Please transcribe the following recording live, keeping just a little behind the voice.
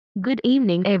Good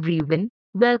evening, everyone.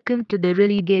 Welcome to the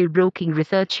Religare Broking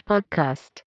Research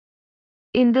Podcast.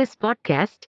 In this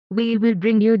podcast, we will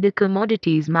bring you the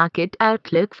commodities market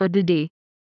outlook for the day.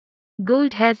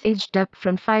 Gold has edged up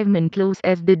from 5-month lows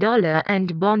as the dollar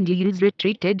and bond yields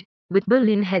retreated, with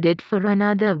bullion headed for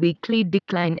another weekly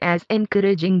decline as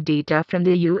encouraging data from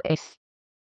the US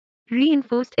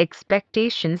reinforced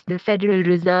expectations the Federal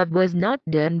Reserve was not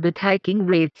done with hiking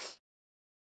rates.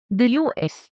 The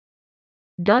US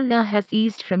dollar has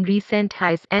eased from recent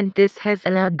highs and this has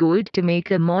allowed gold to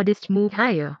make a modest move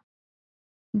higher.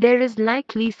 There is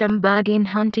likely some bargain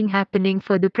hunting happening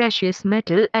for the precious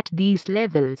metal at these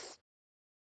levels.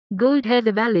 Gold has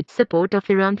a valid support of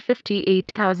around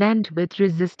 58,000 with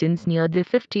resistance near the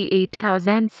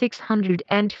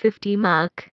 58,650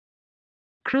 mark.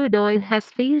 Crude oil has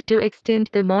failed to extend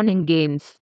the morning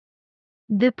gains.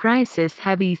 The prices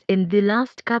have eased in the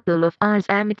last couple of hours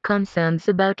amid concerns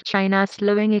about China's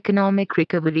slowing economic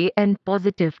recovery and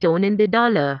positive tone in the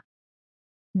dollar.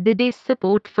 The day's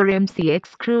support for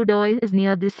MCX crude oil is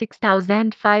near the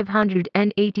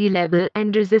 6,580 level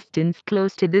and resistance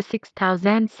close to the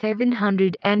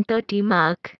 6,730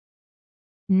 mark.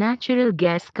 Natural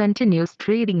gas continues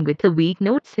trading with a weak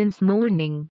note since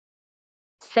morning.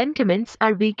 Sentiments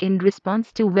are weak in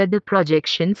response to weather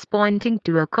projections pointing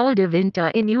to a colder winter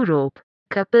in Europe,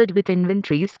 coupled with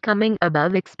inventories coming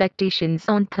above expectations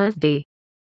on Thursday.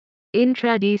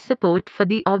 Intraday support for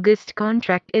the August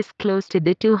contract is close to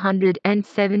the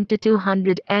 207 to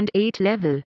 208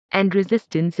 level, and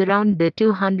resistance around the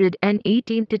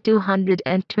 218 to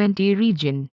 220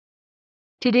 region.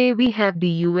 Today we have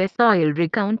the US oil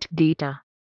recount data.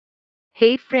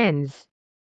 Hey friends!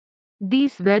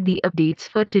 These were the updates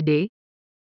for today.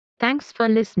 Thanks for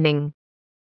listening.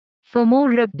 For more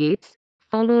updates,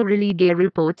 follow Religare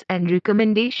reports and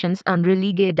recommendations on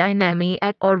Religare Dynami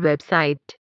at our website.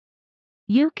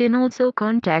 You can also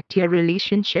contact your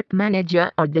relationship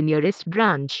manager or the nearest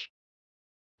branch.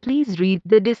 Please read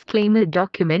the disclaimer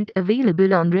document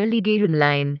available on Religare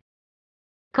Online.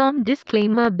 Com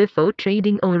disclaimer before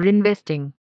trading or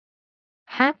investing.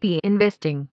 Happy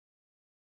investing.